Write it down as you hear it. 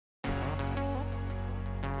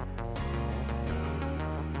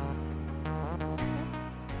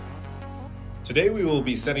Today we will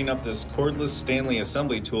be setting up this cordless Stanley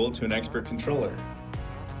assembly tool to an expert controller.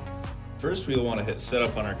 First we will want to hit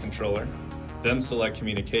setup on our controller, then select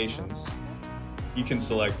communications. You can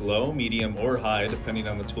select low, medium, or high depending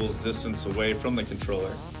on the tool's distance away from the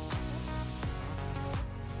controller.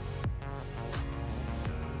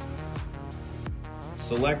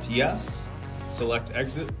 Select yes, select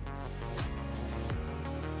exit.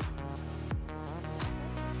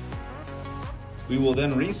 We will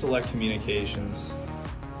then reselect communications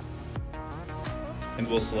and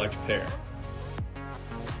we'll select pair.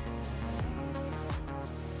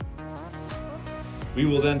 We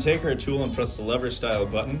will then take our tool and press the lever style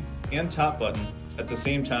button and top button at the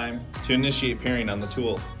same time to initiate pairing on the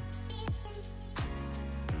tool.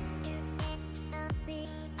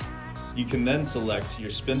 You can then select your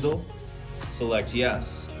spindle, select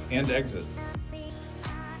yes, and exit.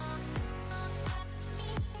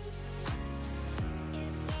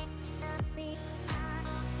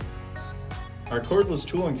 Our cordless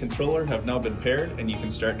tool and controller have now been paired and you can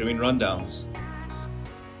start doing rundowns.